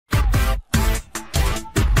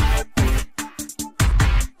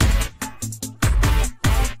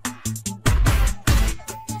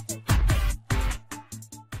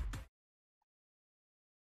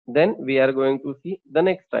Then we are going to see the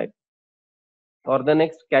next type or the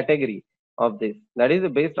next category of this, that is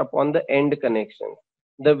based upon the end connections,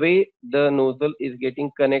 the way the nozzle is getting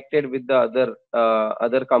connected with the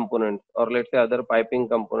other components, or let's say other piping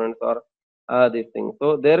components, or these things.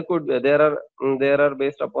 So there are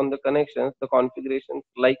based upon the connections, the configurations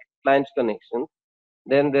like flange connections,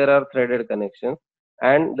 then there are threaded connections,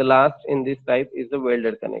 and the last in this type is the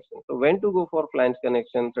welded connection. So when to go for flange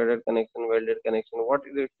connection, threaded connection, welded connection, what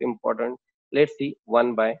is it important? Let's see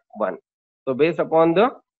one by one. So based upon the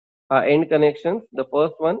end connections, the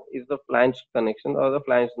first one is the flange connection or the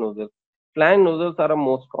flange nozzle. Flange nozzles are the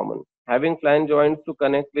most common, having flange joints to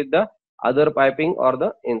connect with the other piping or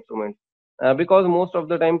the instruments. Because most of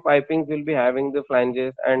the time pipings will be having the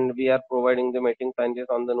flanges, and we are providing the mating flanges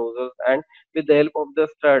on the nozzles, and with the help of the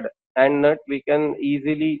stud and nut we can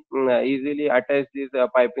easily attach these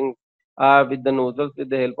pipings with the nozzles with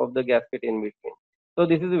the help of the gasket in between. So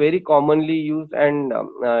this is a very commonly used and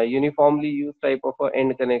uniformly used type of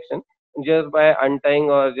end connection. Just by untying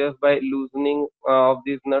or just by loosening of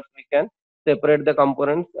these nuts, we can separate the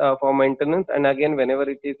components for maintenance, and again whenever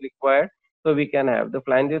it is required. So we can have the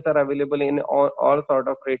flanges are available in all sort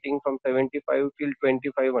of rating from 75 till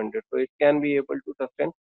 2500. So it can be able to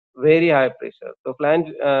sustain very high pressure. So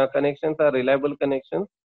flange connections are reliable connections,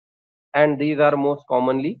 and these are most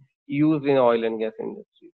commonly used in oil and gas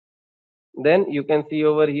industry. Then you can see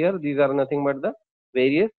over here, these are nothing but the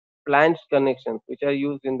various flange connections which are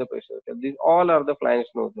used in the pressure vessel. These all are the flange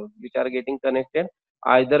nozzles which are getting connected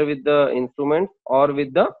either with the instruments or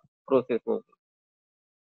with the process nozzle.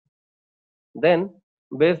 Then,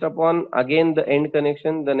 based upon again the end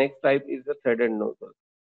connection, the next type is the threaded nozzle.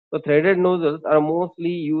 So threaded nozzles are mostly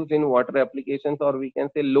used in water applications, or we can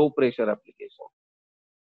say low pressure applications.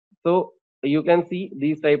 So you can see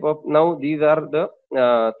these type of, now these are the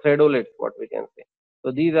threadolets, what we can say.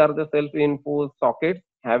 So these are the self-reinforced sockets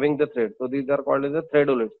having the thread. So these are called as the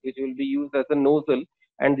threadolets, which will be used as a nozzle,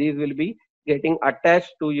 and these will be getting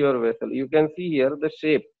attached to your vessel. You can see here the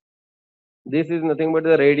shape. This is nothing but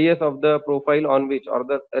the radius of the profile on which, or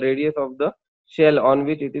the radius of the shell on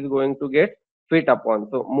which it is going to get fit upon.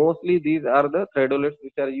 So mostly these are the threadolets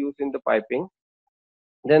which are used in the piping.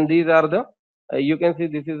 Then these are the, you can see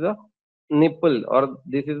this is a nipple, or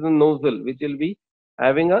this is the nozzle which will be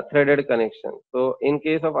having a threaded connection. So in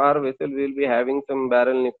case of our vessel, we will be having some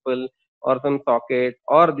barrel nipple or some socket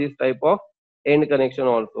or this type of end connection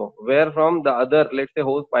also, where from the other, let's say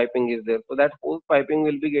hose piping is there. So that hose piping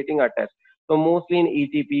will be getting attached. So mostly in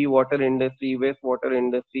ETP, water industry, wastewater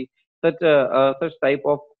industry, such type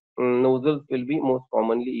of nozzles will be most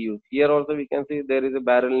commonly used. Here also we can see there is a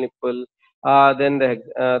barrel nipple, then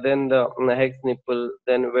the hex nipple,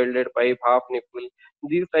 then welded pipe, half nipple.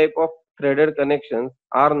 These type of threaded connections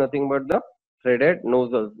are nothing but the threaded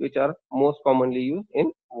nozzles, which are most commonly used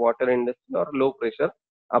in water industry or low pressure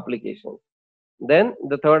applications. Then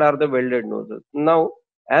the third are the welded nozzles. Now,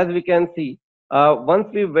 as we can see, once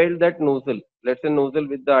we weld that nozzle, let's say nozzle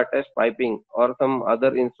with the attached piping or some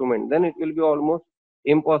other instrument, then it will be almost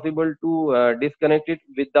impossible to disconnect it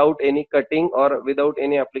without any cutting or without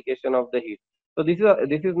any application of the heat. So this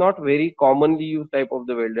is not very commonly used type of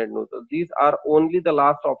the welded nozzle. These are only the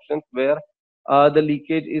last options where the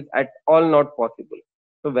leakage is at all not possible.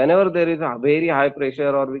 So whenever there is a very high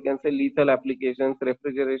pressure, or we can say lethal applications,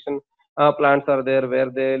 refrigeration plants are there where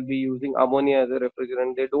they'll be using ammonia as a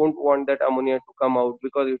refrigerant. They don't want that ammonia to come out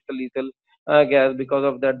because it's a lethal gas. Because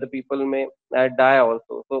of that, the people may die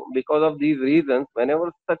also. So because of these reasons,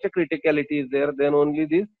 whenever such a criticality is there, then only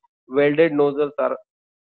these welded nozzles are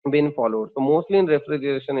been followed. So mostly in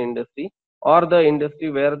refrigeration industry or the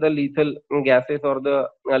industry where the lethal gases or the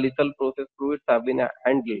lethal process fluids have been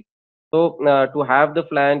handled. So to have the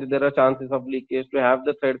flange, there are chances of leakage. To have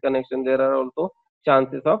the thread connection, there are also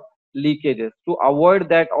chances of leakages. To avoid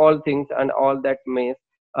that all things and all that mess,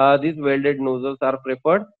 these welded nozzles are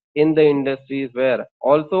preferred in the industries where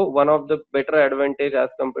also one of the better advantage as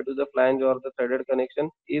compared to the flange or the threaded connection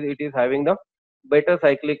is it is having the better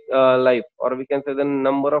cyclic life, or we can say the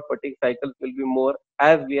number of fatigue cycles will be more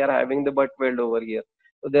as we are having the butt weld over here.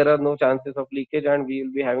 So there are no chances of leakage, and we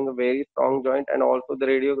will be having a very strong joint, and also the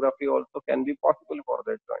radiography also can be possible for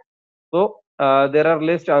that joint. So there are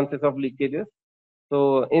less chances of leakages.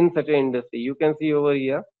 So in such an industry, you can see over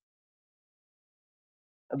here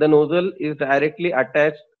the nozzle is directly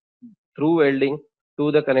attached through welding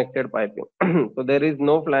to the connected piping. So there is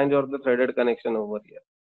no flange or the threaded connection over here.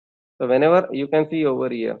 So whenever you can see over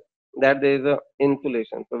here that there is a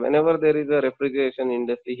insulation. So whenever there is a refrigeration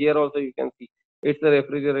industry, here also you can see it's the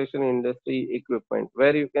refrigeration industry equipment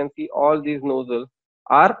where you can see all these nozzles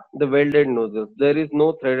are the welded nozzles. There is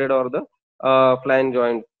no threaded or the flange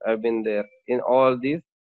joints have been there in all these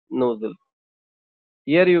nozzles.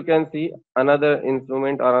 Here you can see another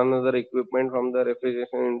instrument or another equipment from the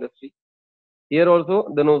refrigeration industry. Here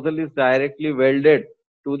also the nozzle is directly welded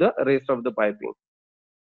to the rest of the piping.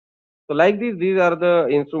 So like this, these are the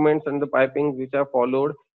instruments and the pipings which are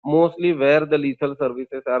followed mostly where the lethal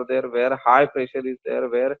services are there, where high pressure is there,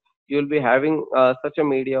 where you will be having such a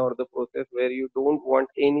media or the process where you don't want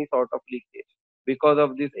any sort of leakage. Because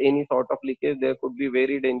of this, any sort of leakage, there could be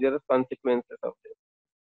very dangerous consequences of this.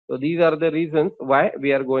 So these are the reasons why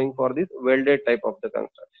we are going for this welded type of the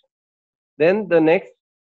construction. Then the next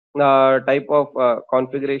type of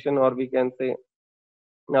configuration, or we can say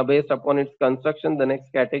based upon its construction, the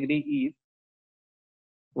next category is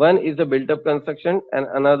one is the built-up construction and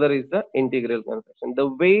another is the integral construction. The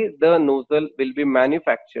way the nozzle will be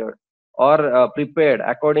manufactured or prepared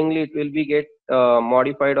accordingly, it will be get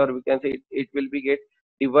modified, or we can say it will be get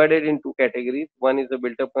divided into categories. One is the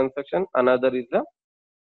built-up construction, another is the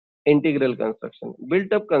integral construction.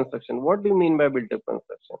 Built-up construction. What do you mean by built-up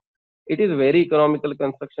construction? It is very economical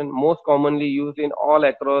construction, most commonly used in all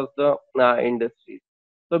across the industries.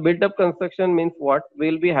 So built-up construction means what?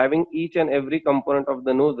 We'll be having each and every component of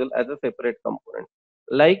the nozzle as a separate component.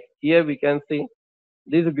 Like here we can see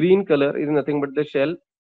this green color is nothing but the shell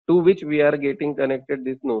to which we are getting connected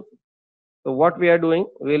this nozzle. So what we are doing,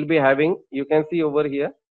 we'll be having, you can see over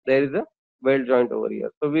here, there is a weld joint over here.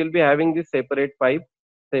 So we'll be having this separate pipe,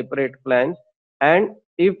 separate flange, and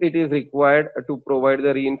if it is required to provide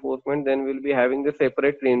the reinforcement, then we'll be having the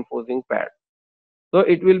separate reinforcing pad. So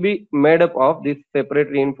it will be made up of this separate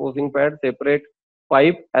reinforcing pad, separate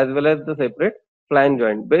pipe, as well as the separate flange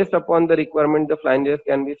joint. Based upon the requirement, the flanges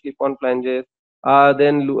can be slip-on flanges,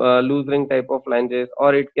 then loose ring type of flanges,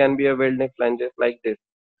 or it can be a weld neck flanges like this.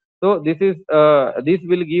 So this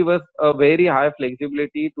will give us a very high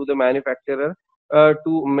flexibility to the manufacturer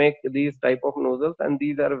to make these type of nozzles, and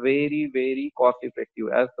these are very cost effective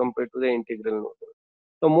as compared to the integral nozzles.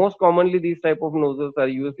 So most commonly these type of nozzles are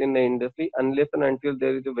used in the industry unless and until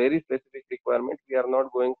there is a very specific requirement. We are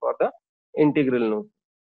not going for the integral nozzle.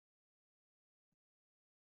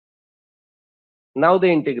 Now the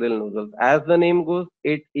integral nozzles, as the name goes,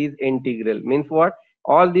 it is integral. Means what?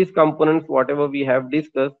 All these components, whatever we have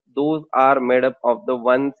discussed, those are made up of the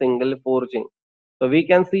one single forging. So we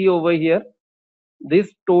can see over here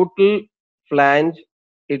this total flange,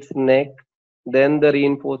 its neck, then the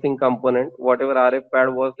reinforcing component, whatever RF pad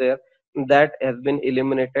was there, that has been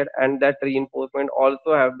eliminated, and that reinforcement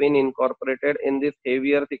also have been incorporated in this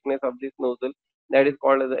heavier thickness of this nozzle, that is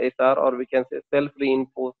called as the SR, or we can say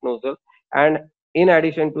self-reinforced nozzle. And in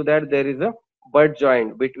addition to that, there is a butt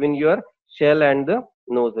joint between your shell and the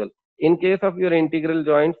nozzle. In case of your integral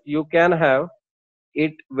joints, you can have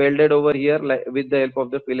it welded over here like with the help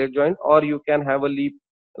of the fillet joint, or you can have a leap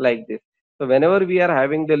like this. So whenever we are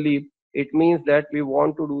having the leap, it means that we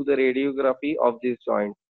want to do the radiography of this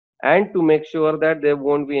joint and to make sure that there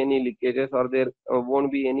won't be any leakages or there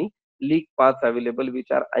won't be any leak paths available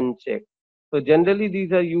which are unchecked. So generally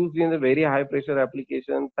these are used in the very high pressure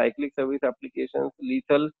applications, cyclic service applications,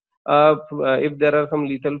 lethal, if there are some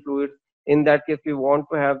lethal fluids, in that case we want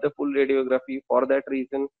to have the full radiography. For that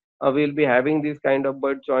reason we'll be having these kind of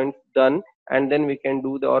butt joints done, and then we can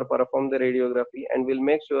do the or perform the radiography, and we'll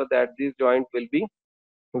make sure that this joint will be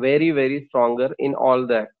very stronger in all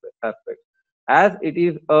the aspects. As it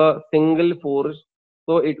is a single forge,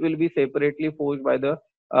 so it will be separately forged by the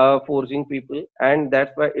forging people, and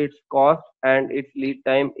that's why its cost and its lead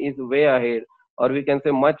time is way ahead, or we can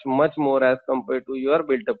say much more as compared to your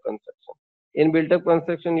built up construction. In built up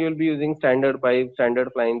construction, you will be using standard pipes,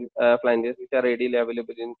 standard flanges, which are readily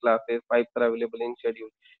available in classes. Pipes are available in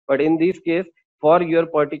schedules. But in this case, for your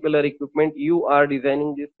particular equipment, you are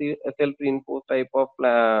designing this self-reinforced type of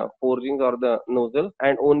forgings or the nozzles,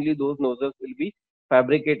 and only those nozzles will be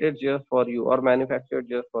fabricated just for you or manufactured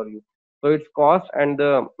just for you. So its cost and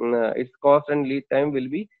lead time will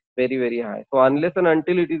be very high. So unless and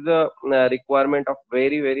until it is a requirement of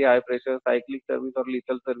very high pressure cyclic service or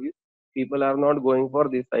lethal service, people are not going for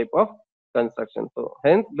this type of construction. So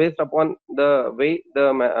hence, based upon the way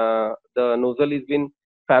the nozzle is been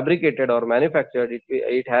fabricated or manufactured,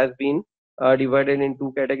 it has been divided in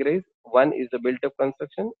two categories. One is the built-up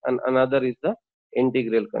construction, and another is the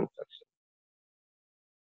integral construction.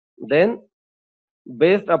 Then,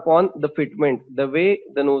 based upon the fitment, the way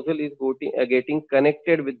the nozzle is getting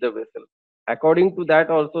connected with the vessel. According to that,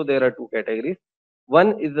 also there are two categories.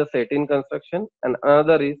 One is the set-in construction, and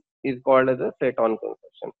another is called as a set-on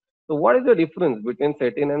construction. So, what is the difference between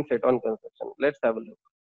set-in and set-on construction? Let's have a look.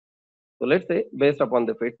 So let's say based upon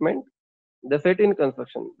the fitment, the set-in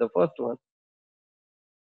construction, the first one.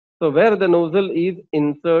 So where the nozzle is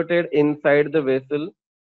inserted inside the vessel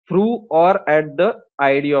through or at the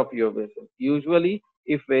ID of your vessel. Usually,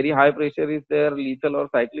 if very high pressure is there, lethal or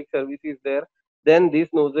cyclic service is there, then this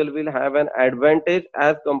nozzle will have an advantage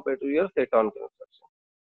as compared to your set-on construction.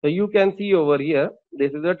 So you can see over here,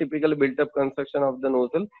 this is a typical built-up construction of the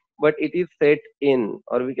nozzle, but it is set in,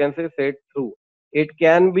 or we can say set through. It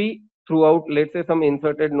can be throughout. Let's say some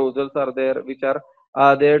inserted nozzles are there, which are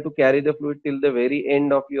there to carry the fluid till the very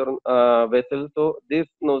end of your vessel. So this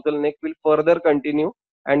nozzle neck will further continue,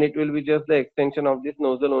 and it will be just the extension of this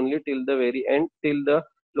nozzle only till the very end, till the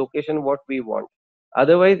location what we want.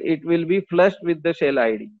 Otherwise, it will be flushed with the shell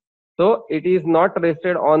ID. So it is not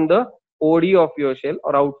rested on the OD of your shell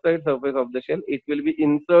or outside surface of the shell. It will be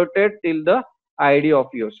inserted till the ID of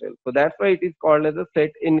your shell. So that's why it is called as a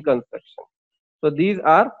set-in construction. So these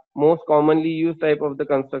are most commonly used type of the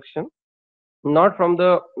construction, not from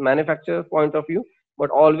the manufacturer's point of view, but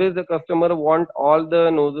always the customer want all the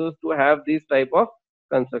nozzles to have this type of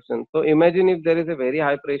construction. So imagine if there is a very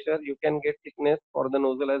high pressure, you can get thickness for the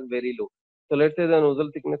nozzle as very low. So let's say the nozzle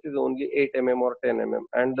thickness is only 8 mm or 10 mm,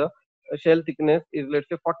 and the shell thickness is, let's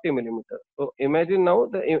say, 40 millimeter. So imagine now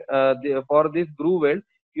for this groove weld,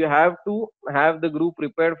 you have to have the groove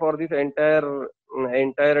prepared for this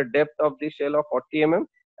entire depth of the shell of 40 mm,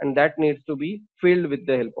 and that needs to be filled with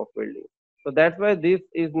the help of welding. So that's why this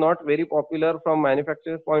is not very popular from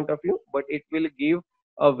manufacturer's point of view, but it will give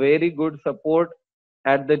a very good support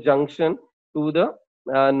at the junction to the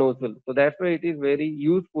nozzle. So that's why it is very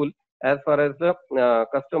useful as far as the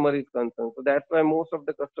customer is concerned. So that's why most of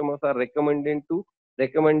the customers are recommending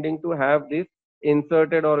to have this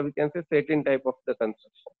inserted, or we can say set-in type of the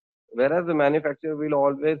construction. Whereas the manufacturer will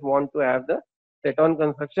always want to have the set-on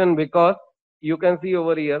construction, because you can see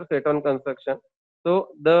over here set-on construction. So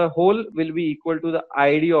the hole will be equal to the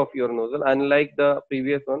ID of your nozzle, unlike the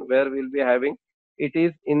previous one where we'll be having it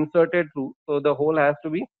is inserted through. So the hole has to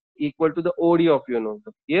be equal to the OD of your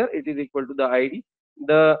nozzle. Here it is equal to the ID.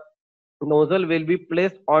 The nozzle will be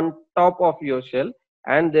placed on top of your shell,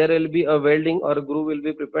 and there will be a welding or a groove will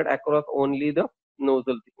be prepared across only the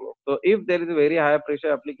nozzle thickness. So if there is a very high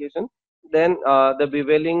pressure application, then the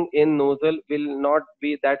beveling in nozzle will not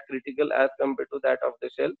be that critical as compared to that of the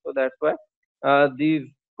shell. So that's why these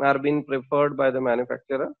are being preferred by the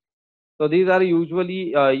manufacturer. So these are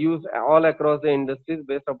usually used all across the industries.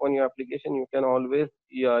 Based upon your application, you can always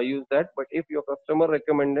use that. But if your customer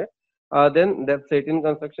recommended, then that set-in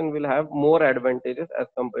construction will have more advantages as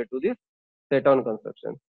compared to this set-on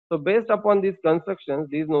construction. So based upon these constructions,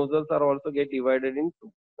 these nozzles are also get divided into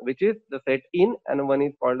two, which is the set-in, and one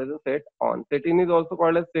is called as a set-on. Set-in is also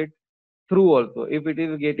called as set-through also. If it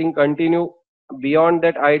is getting continue beyond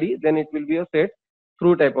that ID, then it will be a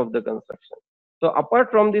set-through type of the construction. So apart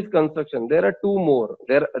from this construction, there are two more.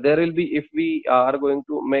 There will be, if we are going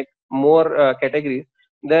to make more categories,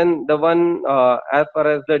 then the one as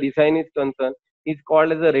far as the design is concerned is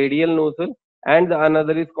called as a radial nozzle, and the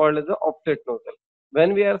another is called as a offset nozzle.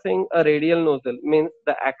 When we are saying a radial nozzle, means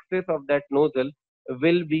the axis of that nozzle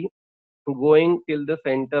will be going till the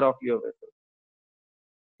center of your vessel,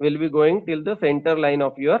 will be going till the center line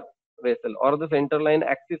of your vessel, or the center line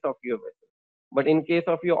axis of your vessel. But in case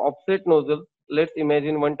of your offset nozzle, let's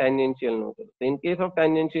imagine one tangential nozzle. So in case of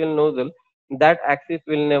tangential nozzle, that axis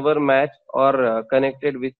will never match or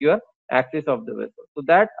connected with your axis of the vessel. So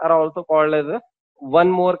that are also called as a one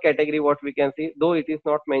more category what we can see, though it is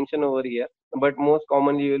not mentioned over here, but most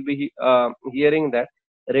commonly you will be hearing that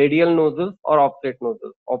radial nozzles or offset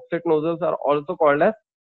nozzles. Offset nozzles are also called as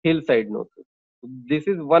hillside nozzles. This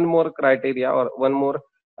is one more criteria or one more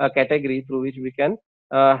category through which we can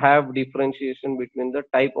have differentiation between the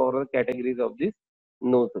type or the categories of this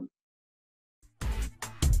nozzle.